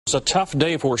It's a tough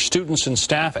day for students and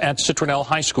staff at Citronelle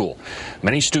High School.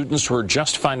 Many students were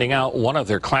just finding out one of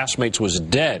their classmates was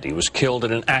dead. He was killed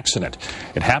in an accident.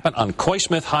 It happened on Coy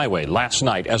Smith Highway last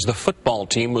night as the football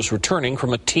team was returning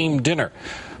from a team dinner.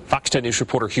 Fox 10 News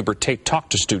reporter Hubert Tate talked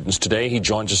to students today. He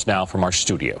joins us now from our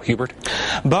studio. Hubert?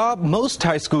 Bob, most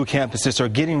high school campuses are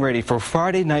getting ready for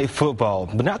Friday night football,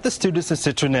 but not the students at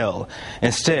Citronelle.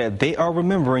 Instead, they are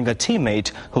remembering a teammate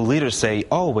who leaders say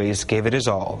always gave it his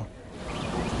all.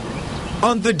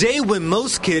 On the day when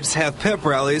most kids have pep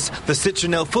rallies, the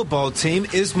Citronelle football team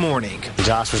is mourning.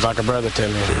 Josh was like a brother to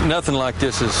me. Nothing like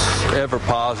this is ever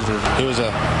positive. He was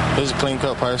a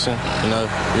clean-cut person,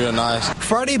 real nice.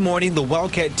 Friday morning, the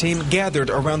Wildcat team gathered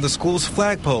around the school's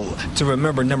flagpole to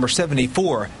remember number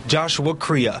 74, Joshua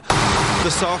Crea.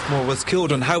 The sophomore was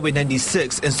killed on Highway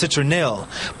 96 in Citronelle.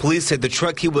 Police said the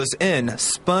truck he was in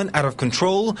spun out of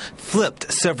control,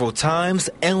 flipped several times,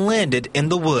 and landed in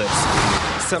the woods.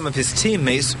 Some of his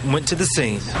teammates went to the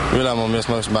scene. Really, I'm going to miss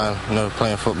most about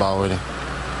playing football with him.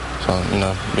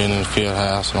 So, being in the field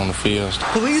house and on the fields.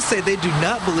 Police say they do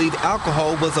not believe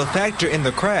alcohol was a factor in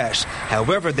the crash.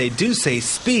 However, they do say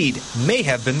speed may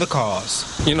have been the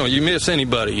cause. You miss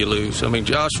anybody, you lose.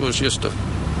 Josh was just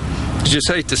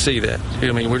hate to see that.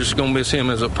 We're just going to miss him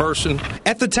as a person.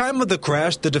 At the time of the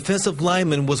crash, the defensive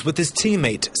lineman was with his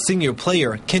teammate, senior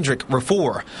player Kendrick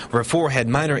Refor. Refor had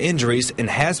minor injuries and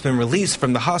has been released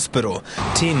from the hospital.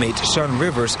 Teammate Sean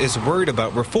Rivers is worried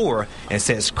about Refor and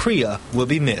says Crea will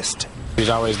be missed. He was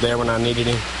always there when I needed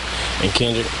him. And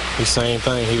Kendrick, the same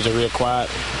thing. He was a real quiet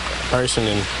person,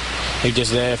 and he was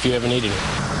just there if you ever needed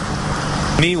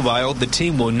him. Meanwhile, the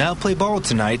team will not play ball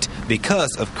tonight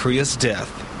because of Crea's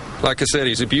death. Like I said,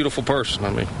 he's a beautiful person.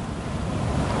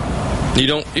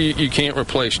 You can't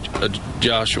replace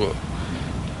Joshua.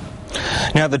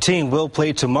 Now the team will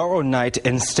play tomorrow night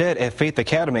instead at Faith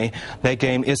Academy. That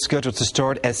game is scheduled to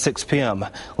start at 6 p.m.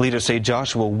 Leaders say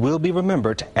Joshua will be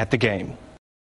remembered at the game.